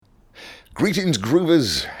Greetings,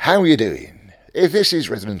 groovers. How are you doing? If this is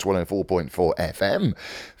Resonance 104.4 FM,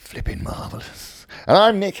 flipping marvellous. And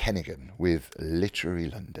I'm Nick Hennigan with Literary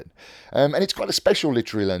London. And it's quite a special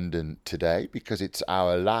Literary London today because it's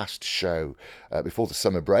our last show before the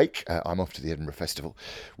summer break. I'm off to the Edinburgh Festival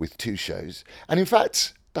with 2 shows. And in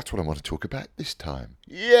fact, that's what I want to talk about this time.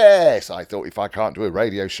 Yes, I thought if I can't do a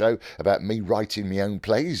radio show about me writing my own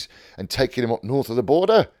plays and taking them up north of the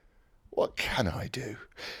border, what can I do?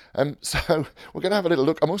 So we're going to have a little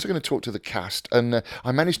look. I'm also going to talk to the cast, and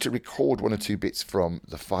I managed to record 1 or 2 bits from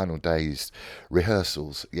the final day's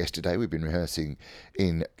rehearsals yesterday. We've been rehearsing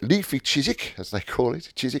in Leafy Chiswick, as they call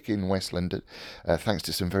it, Chiswick in West London, thanks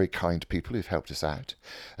to some very kind people who've helped us out.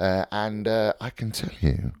 And I can tell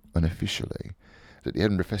you unofficially that the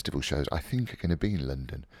Edinburgh Festival shows, I think, are going to be in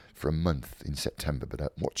London for a month in September,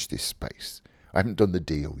 but watch this space. I haven't done the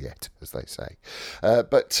deal yet, as they say.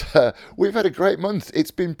 But we've had a great month. It's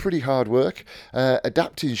been pretty hard work.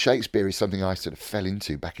 Adapting Shakespeare is something I sort of fell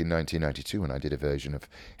into back in 1992 when I did a version of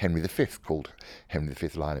Henry V called Henry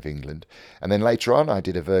V, Lion of England. And then later on, I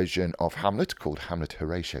did a version of Hamlet called Hamlet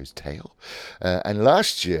Horatio's Tale. And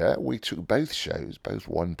last year, we took both shows, both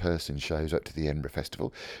one-person shows, up to the Edinburgh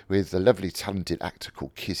Festival with a lovely, talented actor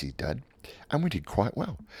called Kizzy Dunn. And we did quite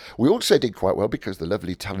well. We also did quite well because the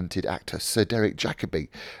lovely, talented actor Sir Derek Jacobi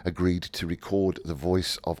agreed to record the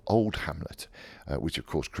voice of Old Hamlet, which of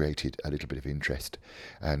course created a little bit of interest.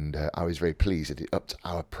 And I was very pleased that it upped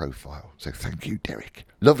our profile. So thank you, Derek.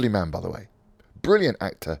 Lovely man, by the way. Brilliant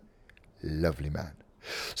actor. Lovely man.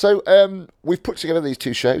 So we've put together these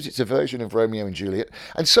 2 shows. It's a version of Romeo and Juliet.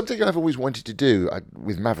 And something I've always wanted to do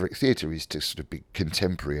with Maverick Theatre is to sort of be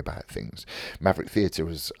contemporary about things. Maverick Theatre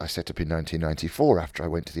I set up in 1994 after I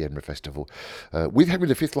went to the Edinburgh Festival with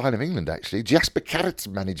Henry V, Lion of England, actually. Jasper Carrott's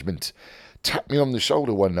management tapped me on the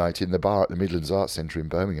shoulder one night in the bar at the Midlands Arts Centre in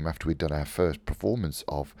Birmingham after we'd done our first performance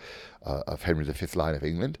of Henry V, Lion of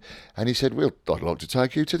England. And he said, well, I'd like to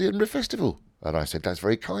take you to the Edinburgh Festival. And I said, that's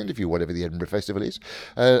very kind of you, whatever the Edinburgh Festival is.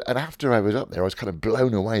 And after I was up there, I was kind of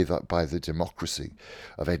blown away by the democracy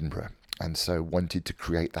of Edinburgh. And so wanted to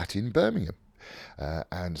create that in Birmingham.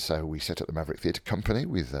 And so we set up the Maverick Theatre Company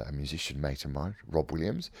with a musician mate of mine, Rob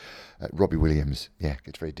Williams. Robbie Williams, yeah,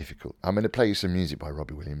 it's very difficult. I'm going to play you some music by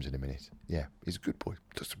Robbie Williams in a minute. Yeah, he's a good boy,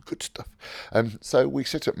 does some good stuff. So we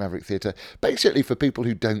set up Maverick Theatre, basically for people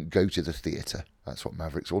who don't go to the theatre. That's what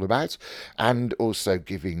Maverick's all about. And also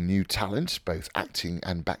giving new talent, both acting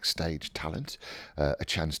and backstage talent, a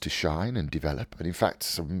chance to shine and develop. And in fact,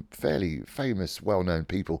 some fairly famous, well-known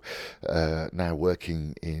people now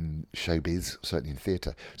working in showbiz, certainly in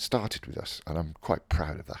theatre, started with us. And I'm quite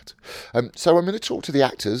proud of that. So I'm going to talk to the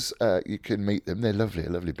actors. You can meet them. They're lovely, a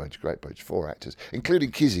lovely bunch, great bunch, 4 actors, including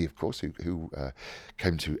Kizzy, of course, who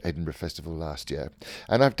came to Edinburgh Festival last year.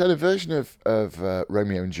 And I've done a version of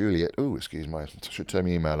Romeo and Juliet. Oh, excuse me. I should turn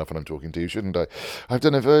my email off when I'm talking to you, shouldn't I? I've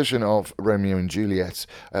done a version of Romeo and Juliet,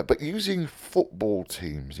 but using football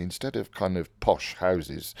teams instead of kind of posh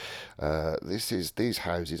houses. These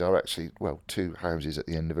houses are actually, 2 houses at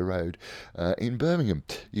the end of a road in Birmingham,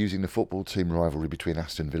 using the football team rivalry between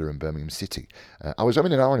Aston Villa and Birmingham City. I was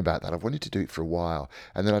umming and ahhing about that. I've wanted to do it for a while.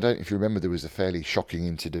 And then I don't know if you remember, there was a fairly shocking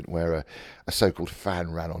incident where a so-called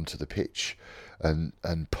fan ran onto the pitch and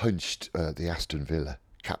punched the Aston Villa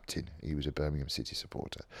captain. He was a Birmingham City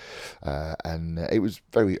supporter, and it was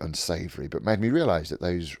very unsavoury, but made me realise that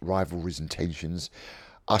those rivalries and tensions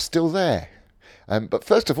are still there. But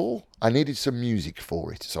first of all, I needed some music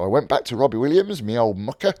for it, so I went back to Robbie Williams, me old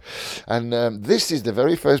mucker, and this is the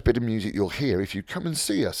very first bit of music you'll hear if you come and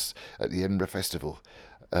see us at the Edinburgh Festival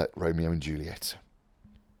at Romeo and Juliet.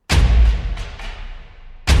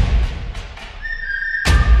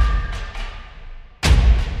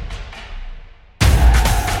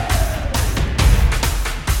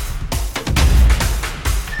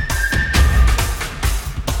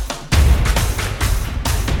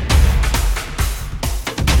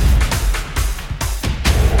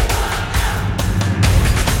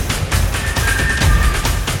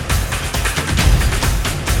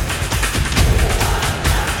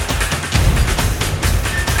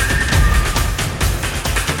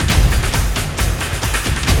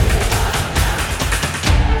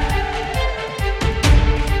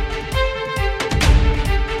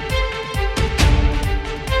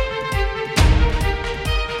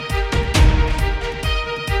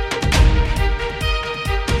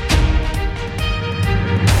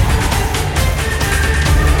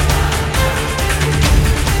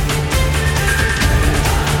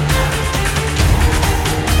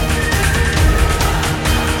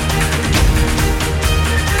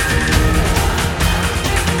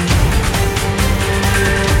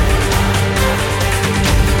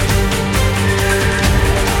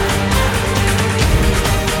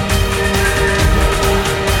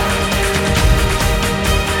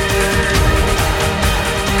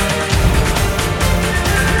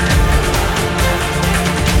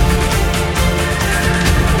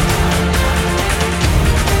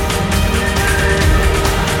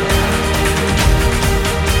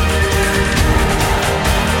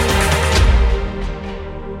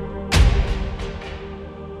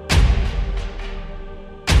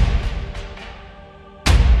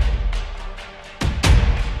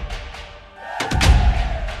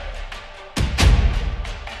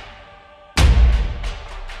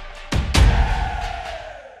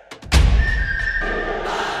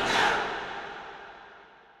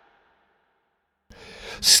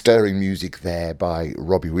 stirring music there by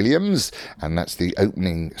Robbie Williams, and that's the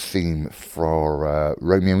opening theme for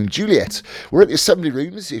Romeo and Juliet. We're at the Assembly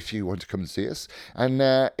Rooms if you want to come and see us, and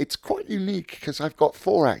it's quite unique because I've got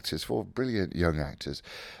four brilliant young actors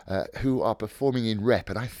who are performing in rep,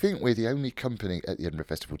 and I think we're the only company at the Edinburgh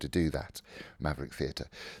Festival to do that, Maverick Theatre.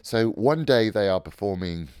 So one day they are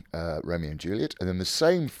performing Romeo and Juliet, and then the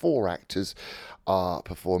same four actors are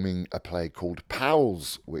performing a play called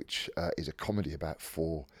Powell's, which is a comedy about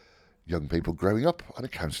four young people growing up on a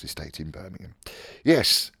council estate in Birmingham.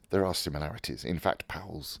 Yes, there are similarities. In fact,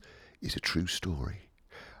 Powell's is a true story.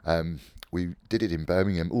 We did it in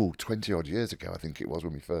Birmingham, 20-odd years ago, I think it was,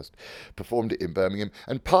 when we first performed it in Birmingham.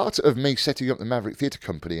 And part of me setting up the Maverick Theatre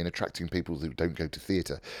Company and attracting people who don't go to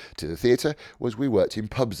the theatre was we worked in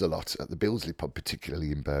pubs a lot, at the Billsley pub,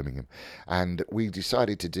 particularly in Birmingham. And I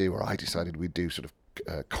decided we'd do sort of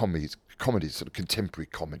comedies, sort of contemporary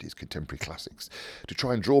comedies, contemporary classics, to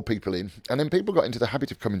try and draw people in. And then people got into the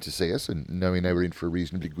habit of coming to see us and knowing they were in for a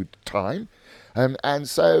reasonably good time. And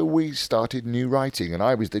so we started new writing, and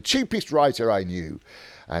I was the cheapest writer I knew.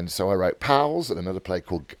 And so I wrote Powell's and another play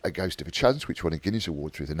called A Ghost of a Chance, which won a Guinness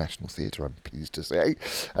Award through the National Theatre, I'm pleased to say.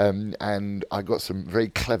 And I got some very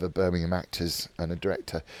clever Birmingham actors and a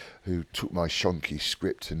director who took my shonky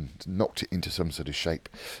script and knocked it into some sort of shape.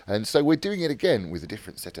 And so we're doing it again with a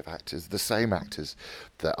different set of actors, the same actors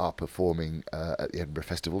that are performing at the Edinburgh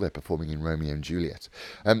Festival. They're performing in Romeo and Juliet.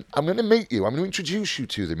 I'm going to meet you. I'm going to introduce you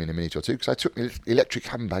to them in a minute or two, because I took my electric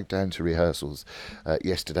handbag down to rehearsals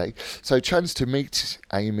yesterday. So chance to meet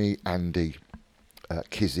Amy, Andy,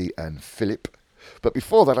 Kizzy and Philip. But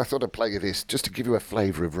before that, I thought I'd play you this, just to give you a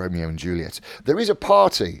flavour of Romeo and Juliet. There is a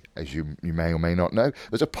party, as you may or may not know.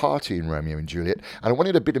 There's a party in Romeo and Juliet, and I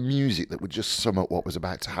wanted a bit of music that would just sum up what was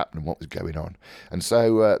about to happen and what was going on. And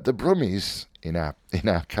so the Brummies in our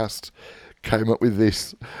cast came up with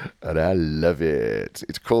this, and I love it.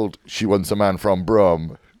 It's called She Wants a Man from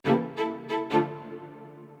Brum.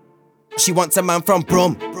 She wants a man from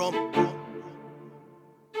Brum.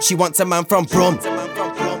 She wants a man from Brum.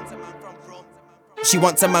 She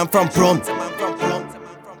wants a man from Brum.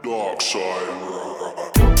 Dark side.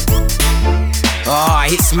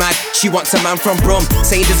 It's mad. She wants a man from Brum.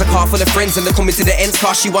 Saying there's a car full of friends and they're coming to the ends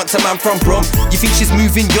car. She wants a man from Brum. You think she's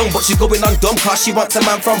moving young, but she's going on dumb car. She wants a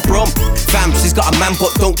man from Brum. Fam, she's got a man,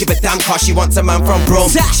 but don't give a damn car. She wants a man from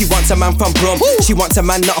Brum. She wants a man from Brum. She wants a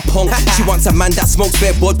man, not a punk. She wants a man that smokes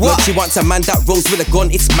bare bud. She wants a man that rolls with a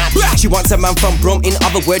gun. It's mad. She wants a man from Brum. In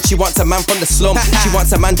other words, she wants a man from the slum. She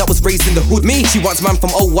wants a man that was raised in the hood. Me, she wants a man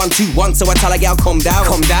from 0121. So I tell her, girl, calm down.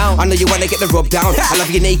 Calm down. I know you wanna get the rub down. I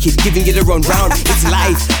love you naked, giving you the run round. It's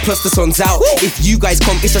live, plus the sun's out. If you guys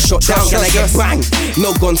come, it's a shutdown. Gonna get bang,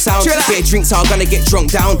 no gun sound. Beer drinks are gonna get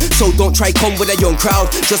drunk down. So don't try come with a young crowd.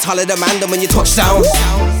 Just holler the man when you touch down.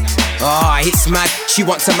 It's mad. She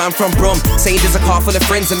wants a man from Brum. Saying there's a car full of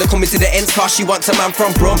friends and they're coming to the ends car. She wants a man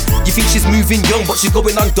from Brum. You think she's moving young, but she's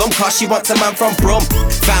going on dumb car. She wants a man from Brum.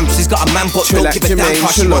 Fam, she's got a man, but don't give a damn car.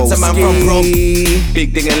 She wants a man from Brum. Big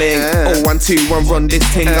ding-a-ling, 0121 run this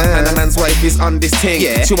ting. And a man's wife is on this ting.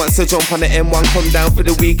 She wants to jump on the M1, come down for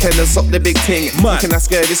the weekend and suck the big ting. You can ask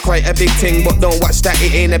her, it's quite a big ting, but don't watch that,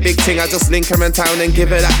 it ain't a big ting. I just link her in town and give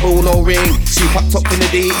her that no ring. She popped up in the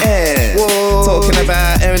DM, talking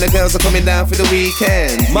about her and the girls are coming down for the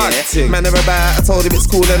weekend. Man are about, I told him it's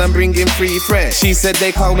cool and I'm bringing free friends. She said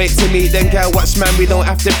they can't wait to meet them. Girl, watch man, we don't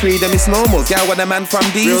have to pre them, it's normal. Girl, want a man from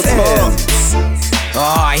these ends.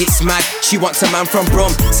 It's mad. She wants a man from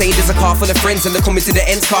Brum. Saying there's a car full of friends and they're coming to the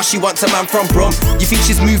ends car. She wants a man from Brum. You think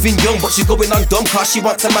she's moving young, but she's going on dumb car. She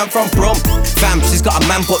wants a man from Brum. Fam, she's got a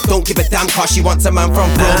man, but don't give a damn car. She wants a man from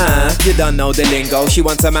Brum. You don't know the lingo. She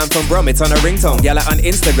wants a man from Brum. It's on her ringtone. Yeah, like on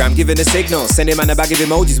Instagram, giving a signal. Sending man a bag of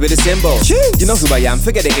emojis with a symbol. You know who I am,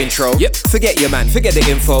 forget the intro. Yep. Forget your man, forget the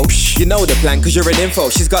info. You know the plan, cause you're an info.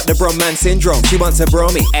 She's got the Brum man syndrome. She wants a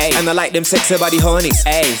Brummy. And I like them sexy body honeys.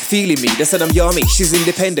 Feeling me, they said I'm yummy. She's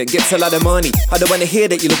independent, gets a lot of money. I don't wanna hear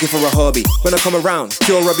that you're looking for a hobby. When I come around,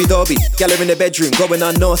 pure rubby dobby. Gal in the bedroom, going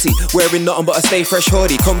on naughty. Wearing nothing but a stay fresh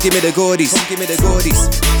hoodie. Come give me the goodies. Come give me the goodies.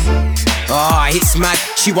 It's mad.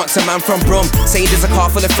 She wants a man from Brum. Saying there's a car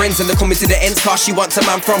full of friends and they're coming to the ends car. She wants a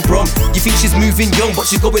man from Brum. You think she's moving young, but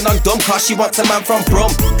she's going on dumb car. She wants a man from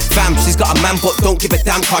Brum. Fam, she's got a man, but don't give a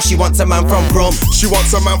damn car. She wants a man from Brum. She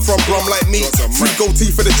wants a man from Brum like me. Free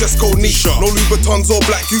goatee for the dress code neat. No Louboutins or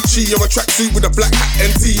black Gucci. You're a tracksuit with a black hat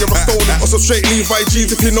and tee. You're a stoner or some straight Levi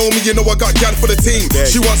jeans. If you know me, you know I got gal for the team.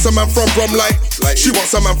 She wants a man from Brum like she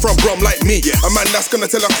wants a man from Brum like me. A man that's gonna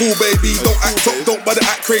tell her cool baby, don't act up, don't bother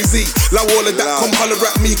act crazy. Now all of that, come holler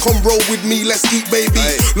at me, come roll with me, let's eat, baby.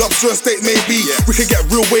 Lobster and steak, maybe. We can get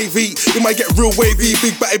real wavy. It might get real wavy.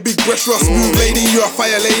 Big batty, big breast, raw smooth lady. You're a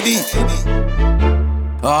fire lady.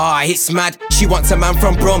 Ah, it's mad. She wants a man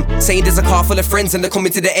from Brum. Saying there's a car full of friends and they're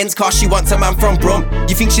coming to the ends car. She wants a man from Brum.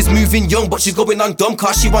 You think she's moving young, but she's going on dumb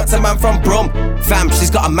car. She wants a man from Brum. Fam,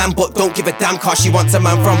 she's got a man, but don't give a damn car. She wants a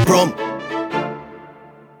man from Brum.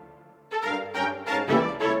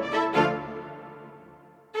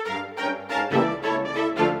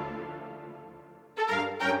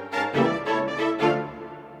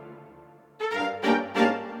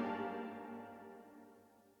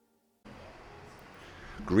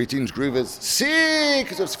 Greetings, groovers,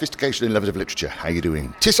 seekers of sophistication and lovers of literature. How you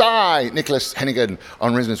doing? Tis I, Nicholas Hennigan,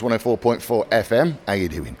 on Resonance 104.4 FM. How you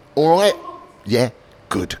doing? All right? Yeah?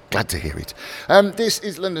 Good. Glad to hear it. This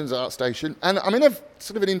is London's Art Station, and I'm in a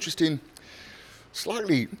sort of an interesting,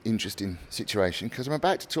 slightly interesting situation, because I'm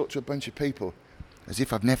about to talk to a bunch of people as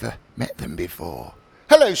if I've never met them before.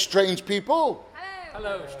 Hello, strange people.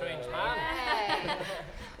 Hello, strange man.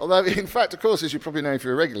 Although, in fact, of course, as you probably know if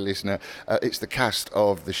you're a regular listener, it's the cast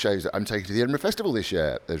of the shows that I'm taking to the Edinburgh Festival this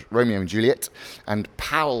year. There's Romeo and Juliet and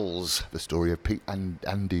Pals, the story of Pete and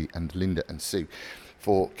Andy and Linda and Sue,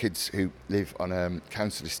 for kids who live on a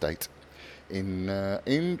council estate in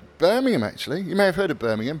Birmingham, actually. You may have heard of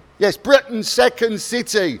Birmingham. Yes, Britain's second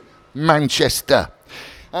city, Manchester.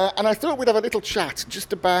 And I thought we'd have a little chat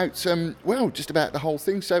just about, just about the whole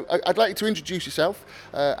thing. So I'd like you to introduce yourself,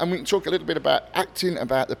 and we can talk a little bit about acting,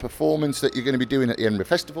 about the performance that you're going to be doing at the Edinburgh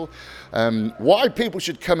Festival, why people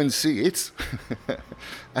should come and see it,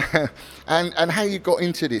 and how you got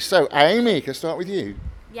into this. So, Amy, can I start with you?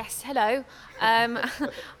 Yes, hello.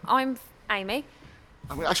 I'm Amy.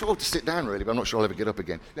 I mean, I should have to sit down, really, but I'm not sure I'll ever get up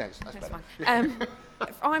again. No, that's better. Fine.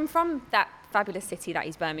 I'm from that fabulous city that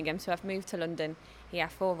is Birmingham, so I've moved to London here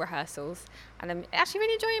for rehearsals, and I'm actually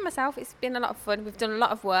really enjoying myself. It's been a lot of fun. We've done a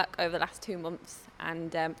lot of work over the last 2 months,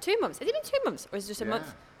 and 2 months. Has it been 2 months, or is it just a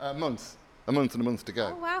month? A month and a month to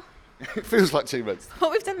go. Oh, wow. It feels like 2 months.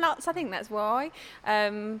 Well, we've done lots, I think that's why.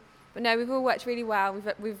 But no, we've all worked really well.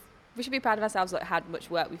 We should be proud of ourselves, like how much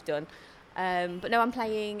work we've done. But no, I'm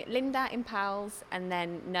playing Linda in Pals and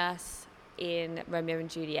then Nurse in Romeo and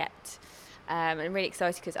Juliet. And I'm really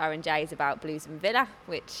excited because R&J is about Blues and Villa,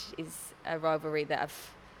 which is a rivalry that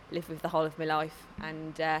I've lived with the whole of my life.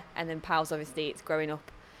 And then Pals, obviously, it's growing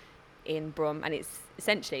up in Brum, and it's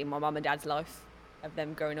essentially my mum and dad's life of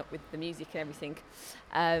them growing up with the music and everything.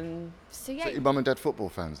 So yeah. So your mum and dad football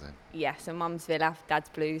fans then? Yeah, so mum's Villa, dad's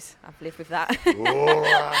Blues. I've lived with that. All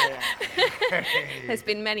right. There's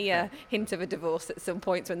been many a hint of a divorce at some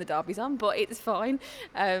points when the derby's on, but it's fine.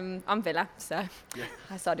 I'm Villa, so yeah.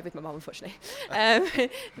 I started with my mum, unfortunately.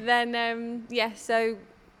 So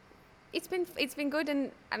it's been good,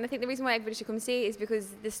 and I think the reason why everybody should come see it is because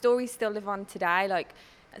the stories still live on today. Like,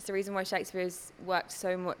 that's the reason why Shakespeare's worked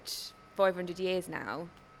so much 500 years now.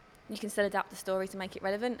 You can still adapt the story to make it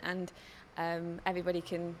relevant, and everybody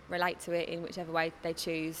can relate to it in whichever way they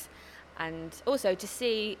choose. And also to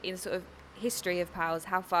see in sort of history of Pals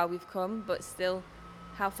how far we've come, but still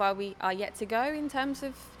how far we are yet to go in terms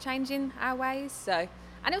of changing our ways. So,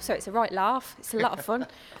 and also it's a right laugh. It's a lot of fun.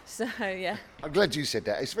 So yeah. I'm glad you said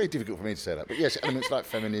that. It's very difficult for me to say that, but yes, elements like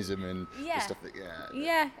feminism and the stuff that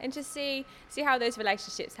and just see how those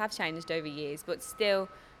relationships have changed over years, but still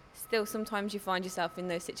sometimes you find yourself in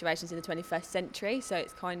those situations in the 21st century. So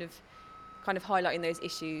it's kind of highlighting those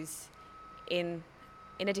issues in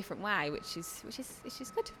a different way, which is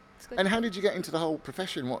good. It's good. And how did you get into the whole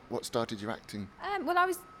profession? What started you acting? Well, I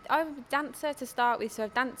was a dancer to start with, so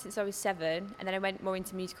I've danced since I was 7, and then I went more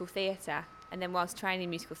into musical theatre. And then whilst training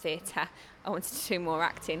musical theatre, I wanted to do more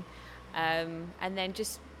acting, and then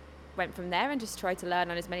just went from there and just tried to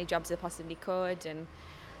learn on as many jobs as I possibly could. And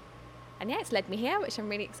yeah, it's led me here, which I'm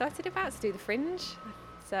really excited about, to do the Fringe.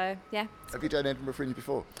 So, yeah. Have you done Edinburgh Fringe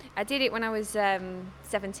before? I did it when I was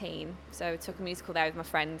 17. So I took a musical there with my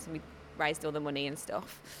friends, and we raised all the money and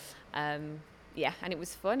stuff. And it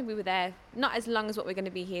was fun. We were there not as long as what we're going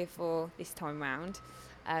to be here for this time round.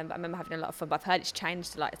 But I remember having a lot of fun. But I've heard it's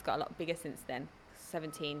changed, it's got a lot bigger since then.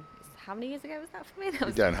 17. How many years ago was that for me?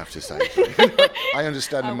 You don't have to say. I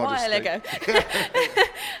understand the modesty. A while ago.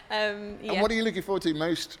 And what are you looking forward to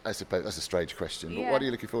most? I suppose that's a strange question, but what are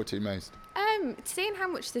you looking forward to most? Seeing how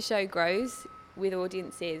much the show grows with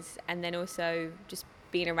audiences, and then also just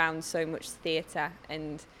being around so much theatre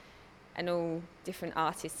and all different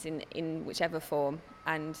artists in whichever form,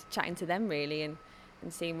 and chatting to them really and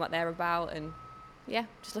seeing what they're about, and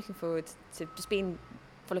just looking forward to just being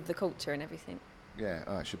full of the culture and everything.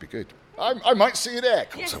 Yeah, it should be good. I might see you there. Of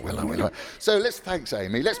course I will. So let's thanks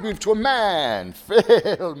Amy. Let's move to a man.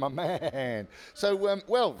 Phil, my man. So,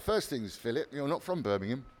 well, first things, Philip, you're not from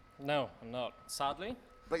Birmingham. No, I'm not. Sadly.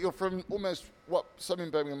 But you're from almost what some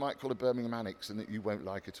in Birmingham might call a Birmingham annex, and that you won't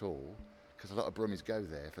like at all, because a lot of Brummies go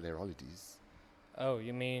there for their holidays. Oh,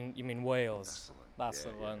 you mean Wales? That's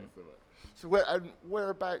the one. So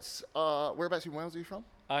whereabouts in Wales are you from?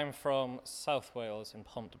 I'm from South Wales in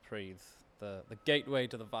Pontypridd, the gateway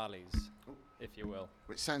to the valleys, if you will.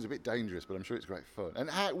 Which sounds a bit dangerous, but I'm sure it's great fun. And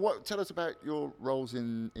tell us about your roles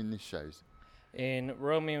in these shows. In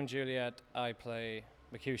Romeo and Juliet, I play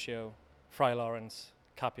Mercutio, Fry Lawrence,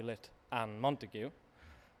 Capulet, and Montague.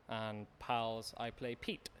 And Pals, I play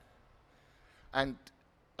Pete. And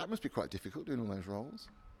that must be quite difficult doing all those roles.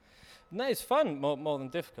 No, it's fun, more than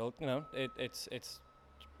difficult. You know, it's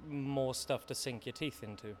more stuff to sink your teeth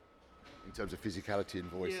into. In terms of physicality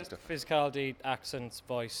and voice and stuff. Physicality, accents,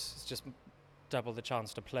 voice. It's just double the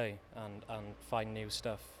chance to play and find new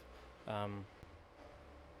stuff.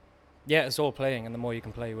 Yeah, it's all playing, and the more you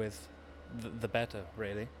can play with, the better,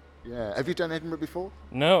 really. Yeah. Have you done Edinburgh before?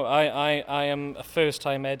 No, I am a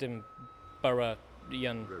first-time Edinburghian.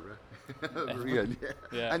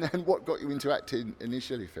 Yeah. And then what got you into acting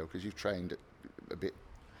initially, Phil? Because you've trained a bit.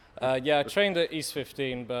 Yeah, I trained at East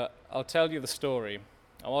 15, but I'll tell you the story.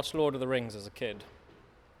 I watched Lord of the Rings as a kid,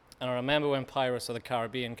 and I remember when Pirates of the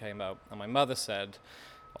Caribbean came out, and my mother said,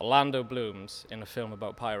 Orlando Bloom's in a film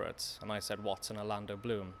about pirates. And I said, what's an Orlando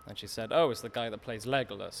Bloom? And she said, oh, it's the guy that plays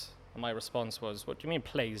Legolas. And my response was, what do you mean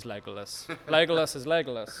plays Legolas? Legolas is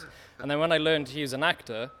Legolas. And then when I learned he was an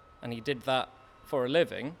actor, and he did that for a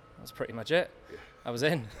living, that's pretty much it. I was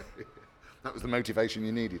in. That was the motivation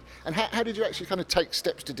you needed. And how did you actually kind of take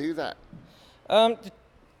steps to do that?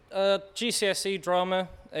 GCSE drama,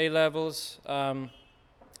 A-levels. And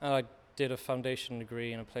I did a foundation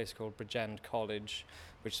degree in a place called Bridgend College,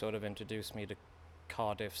 which sort of introduced me to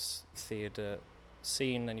Cardiff's theatre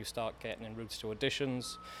scene, and you start getting in routes to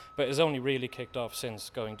auditions. But it's only really kicked off since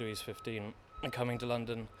going to East 15 and coming to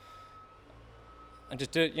London and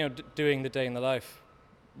just doing the day in the life,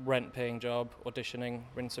 rent-paying job, auditioning,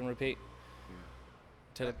 rinse and repeat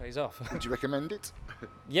till it pays off. Would you recommend it?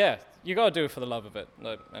 Yeah, you got to do it for the love of it,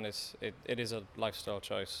 and it is a lifestyle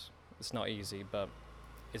choice. It's not easy, but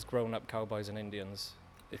it's grown-up cowboys and Indians.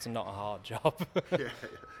 It's not a hard job. Yeah.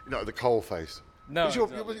 Not the coal face. No,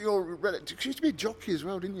 exactly. You used to be a jockey as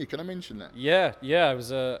well, didn't you? Can I mention that? Yeah.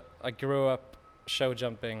 I grew up show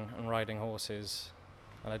jumping and riding horses,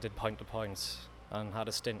 and I did point to points and had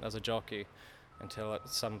a stint as a jockey until at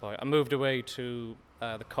some point I moved away to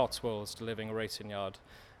the Cotswolds to live in a racing yard,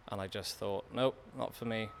 and I just thought, nope, not for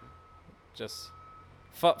me. Just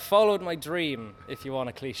followed my dream, if you want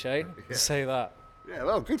a cliche, say that. Yeah,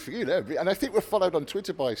 well, good for you, though. And I think we're followed on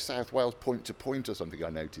Twitter by South Wales Point to Point or something.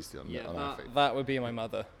 I noticed on our feed. That would be my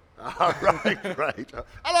mother. Right.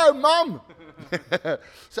 Hello, Mum.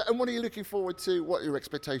 So, and what are you looking forward to? What are your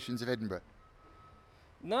expectations of Edinburgh?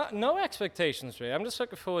 No expectations, really. I'm just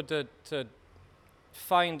looking forward to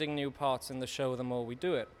finding new parts in the show the more we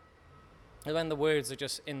do it. And then the words are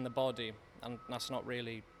just in the body, and that's not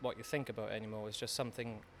really what you think about anymore. It's just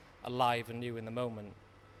something alive and new in the moment.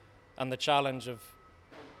 And the challenge of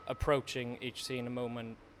approaching each scene and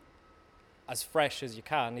moment as fresh as you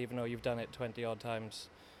can, even though you've done it 20 odd times,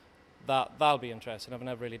 that'll be interesting. I've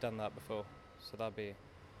never really done that before, so that'll be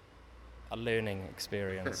a learning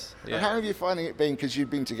experience. Yeah. And how are you finding it being, because you've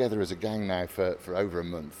been together as a gang now for over a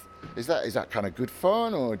month? Is that kind of good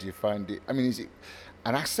fun, or do you find it, I mean, is it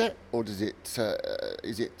an asset, or is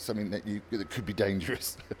it something that could be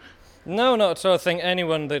dangerous? No, not at all. I think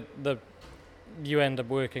anyone that you end up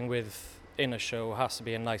working with in a show has to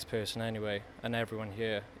be a nice person anyway, and everyone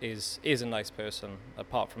here is a nice person,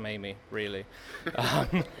 apart from Amy, really.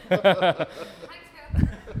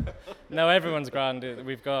 No, everyone's grand.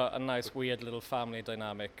 We've got a nice, weird little family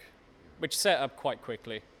dynamic, which set up quite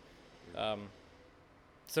quickly.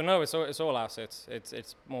 So no, it's all assets.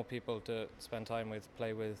 It's more people to spend time with,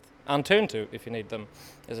 play with, and turn to if you need them.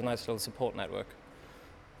 There's a nice little support network.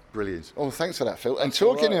 Brilliant. Oh, thanks for that, Phil. And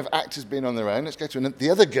talking of actors being on their own, let's go to the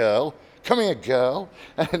other girl. Come here, girl.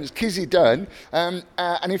 And it's Kizzy Dunn. And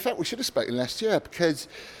in fact, we should have spoken last year, because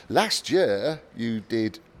last year you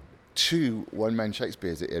did 2 one-man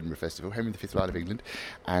Shakespeares at the Edinburgh Festival, Henry V, Lion of England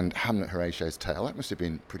and Hamlet Horatio's Tale. That must have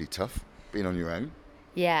been pretty tough, being on your own.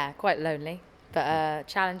 Yeah, quite lonely, but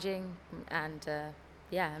challenging and,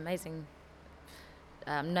 amazing.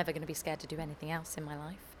 I'm never going to be scared to do anything else in my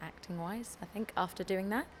life. acting-wise, I think, after doing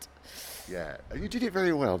that. Yeah, you did it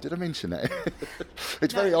very well. Did I mention that?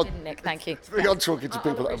 It's No, very you odd. didn't, Nick. Thank you. It's very odd talking to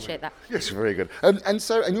people. I appreciate that. Yes, very good. And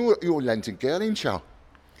you're a London girl, ain't you?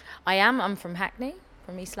 I am. I'm from Hackney,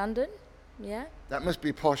 from East London. Yeah. That must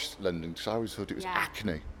be posh London, because I always thought it was Yeah.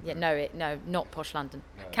 Hackney. Yeah. No, not posh London.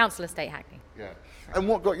 Council Estate Hackney. Yeah. And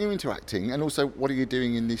what got you into acting? And also, what are you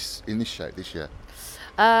doing in this show this year?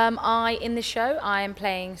 In the show, I am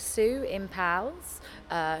playing Sue in Pals,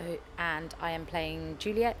 and I am playing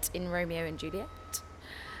Juliet in Romeo and Juliet.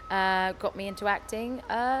 Got me into acting.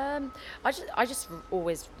 I just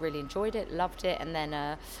always really enjoyed it, loved it, and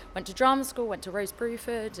then went to drama school, went to Rose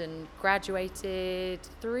Bruford, and graduated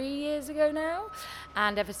 3 years ago now.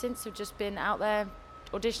 And ever since, I've just been out there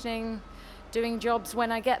auditioning, doing jobs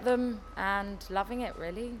when I get them, and loving it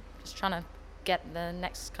really. Just trying to get the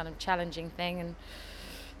next kind of challenging thing and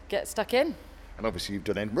get stuck in. And obviously you've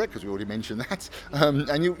done Edinburgh, because we already mentioned that.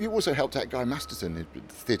 And you also helped out Guy Masterson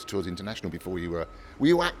at Theatre Tours International before you were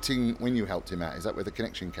you acting when you helped him out? Is that where the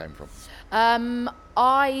connection came from?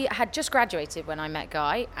 I had just graduated when I met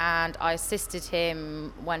Guy, and I assisted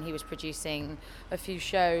him when he was producing a few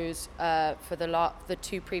shows for the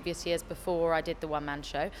 2 previous years before I did the one-man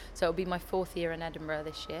show. So it'll be my 4th year in Edinburgh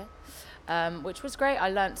this year, which was great. I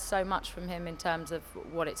learnt so much from him in terms of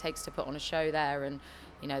what it takes to put on a show there, and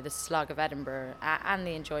the slug of Edinburgh, and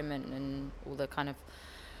the enjoyment and all the kind of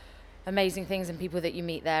amazing things and people that you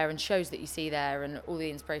meet there and shows that you see there, and all the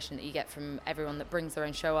inspiration that you get from everyone that brings their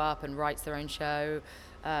own show up and writes their own show,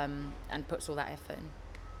 and puts all that effort in.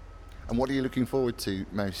 And what are you looking forward to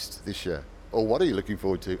most this year? Or what are you looking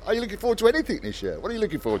forward to? Are you looking forward to anything this year? What are you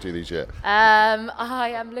looking forward to this year?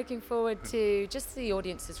 I am looking forward to just the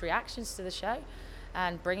audience's reactions to the show,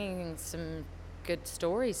 and bringing some good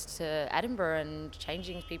stories to Edinburgh and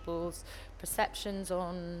changing people's perceptions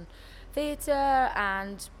on theatre,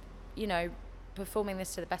 and performing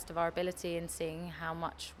this to the best of our ability and seeing how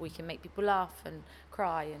much we can make people laugh and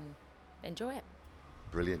cry and enjoy it.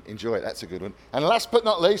 Brilliant, enjoy it, that's a good one. And last but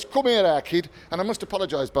not least, come here, our kid. And I must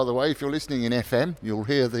apologise, by the way, if you're listening in FM, you'll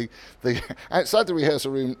hear the outside the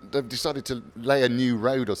rehearsal room, they've decided to lay a new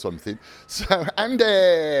road or something. So,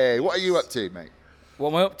 Andy, what are you up to, mate? What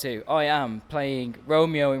am I up to? I am playing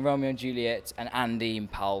Romeo in Romeo and Juliet and Andy in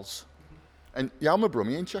Pals. And you're a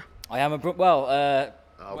Brummie, ain't you? I am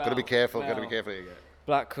got to be careful, got to be careful. Yeah.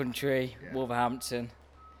 Black Country, Wolverhampton,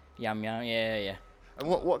 Yam Yam, yeah. And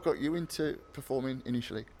what got you into performing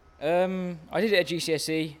initially? I did it at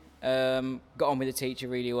GCSE, got on with the teacher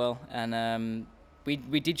really well, and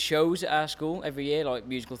we did shows at our school every year, like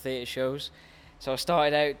musical theatre shows. So I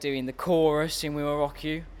started out doing the chorus in We Will Rock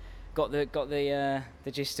You, got the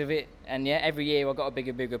gist of it, and every year I got a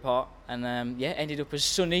bigger part, and ended up as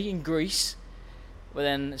Sonny in Grease. But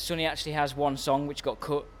then Sonny actually has one song which got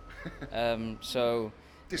cut, so.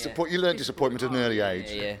 You learned disappointment at an early age.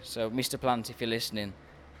 Yeah. So, Mr. Plant, if you're listening,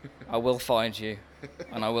 I will find you,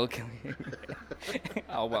 and I will kill you.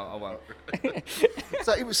 I won't.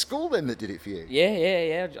 So it was school then that did it for you?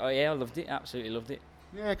 Yeah. I loved it. Absolutely loved it.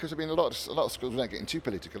 Yeah, because a lot of schools, without getting too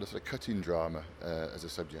political, are sort of cutting drama as a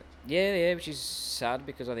subject. Yeah, which is sad,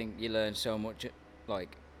 because I think you learn so much,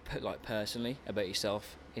 like personally about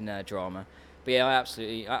yourself in drama. But yeah, I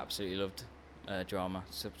absolutely loved drama.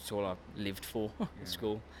 So it's all I lived for at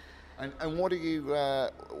school. And what are you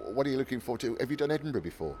looking forward to? Have you done Edinburgh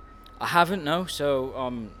before? I haven't, no. So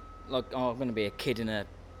I'm going to be a kid in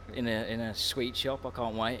a sweet shop. I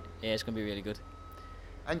can't wait. Yeah, it's going to be really good.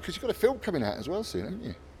 And because you've got a film coming out as well soon, haven't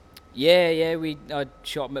you? Yeah. I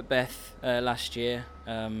shot Macbeth last year.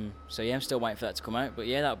 So yeah, I'm still waiting for that to come out. But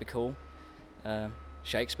yeah, that'll be cool.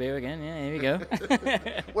 Shakespeare again. Yeah, here we go.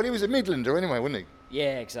 Well, he was a Midlander anyway, wasn't he?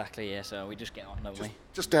 Yeah, exactly. Yeah, so we just get on, don't we?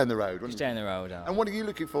 Just down the road, wasn't Just down the road. And what are you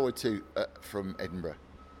looking forward to from Edinburgh?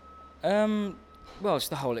 Well, it's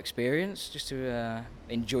the whole experience, just to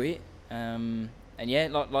enjoy it. And yeah,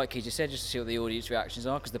 like he just said, just to see what the audience reactions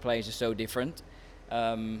are, because the plays are so different.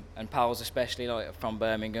 And Pals especially, like from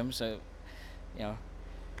Birmingham, so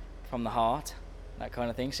from the heart, that kind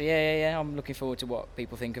of thing. So yeah, I'm looking forward to what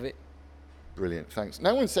people think of it. Brilliant, thanks.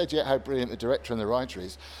 No one said yet how brilliant the director and the writer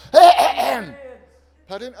is.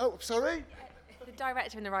 Pardon? Oh, sorry? The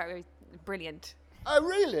director and the writer is brilliant. Oh,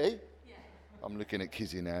 really? Yeah. I'm looking at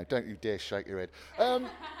Kizzy now. Don't you dare shake your head.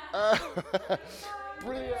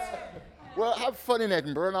 Brilliant. Well, have fun in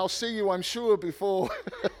Edinburgh, and I'll see you, I'm sure, before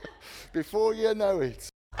you know it.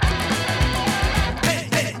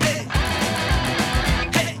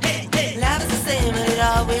 Life is the same, and it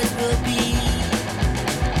always will be.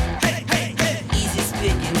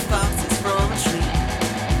 Picking foxes from a tree.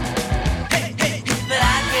 But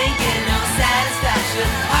I can't get no satisfaction.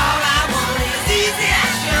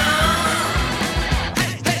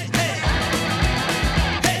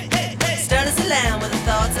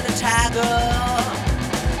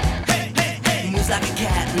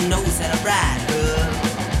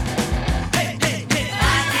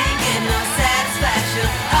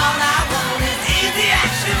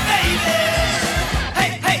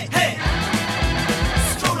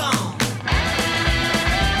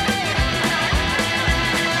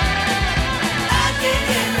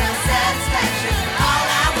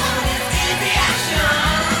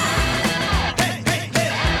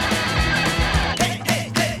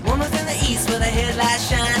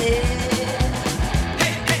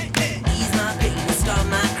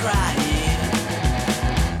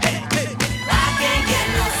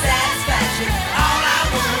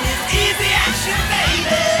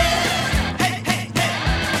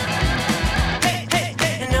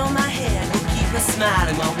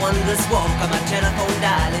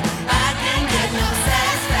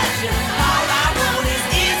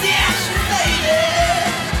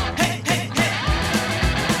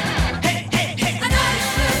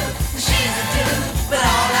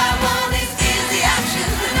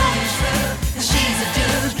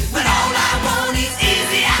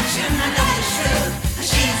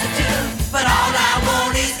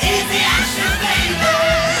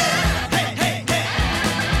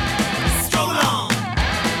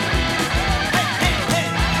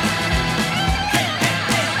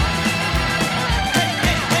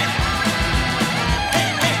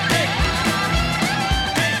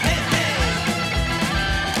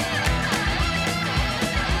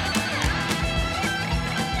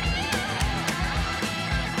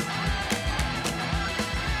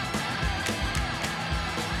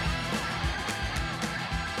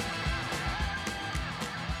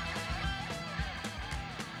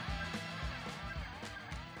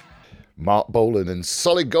 Mark Bolan and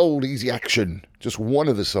Solid Gold, Easy Action. Just one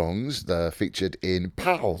of the songs featured in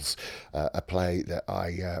Pals, a play that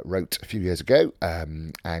I wrote a few years ago,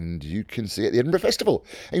 and you can see it at the Edinburgh Festival.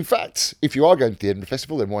 In fact, if you are going to the Edinburgh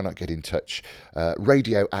Festival, then why not get in touch?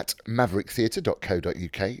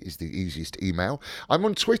 radio@mavericktheatre.co.uk is the easiest email. I'm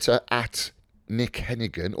on Twitter at Nick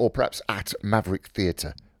Hennigan, or perhaps at Maverick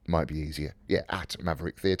Theatre. Might be easier. Yeah, at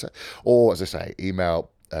Maverick Theatre. Or, as I say,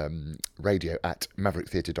 email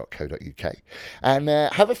radio@mavericktheatre.co.uk. And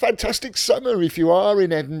have a fantastic summer. If you are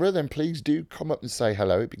in Edinburgh, then please do come up and say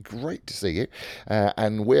hello. It'd be great to see you.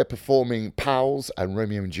 And we're performing Pals and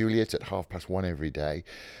Romeo and Juliet at 1:30 every day.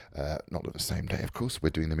 Not at the same day, of course.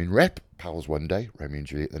 We're doing them in rep. Pals one day, Romeo and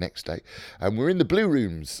Juliet the next day. And we're in the Blue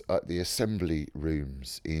Rooms at the Assembly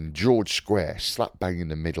Rooms in George Square, slap bang in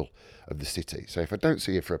the middle of the city. So if I don't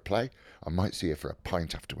see you for a play, I might see you for a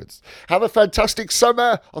pint afterwards. Have a fantastic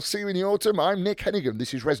summer. I'll see you in the autumn. I'm Nick Hennigan.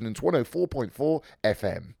 This is Resonance 104.4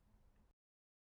 FM.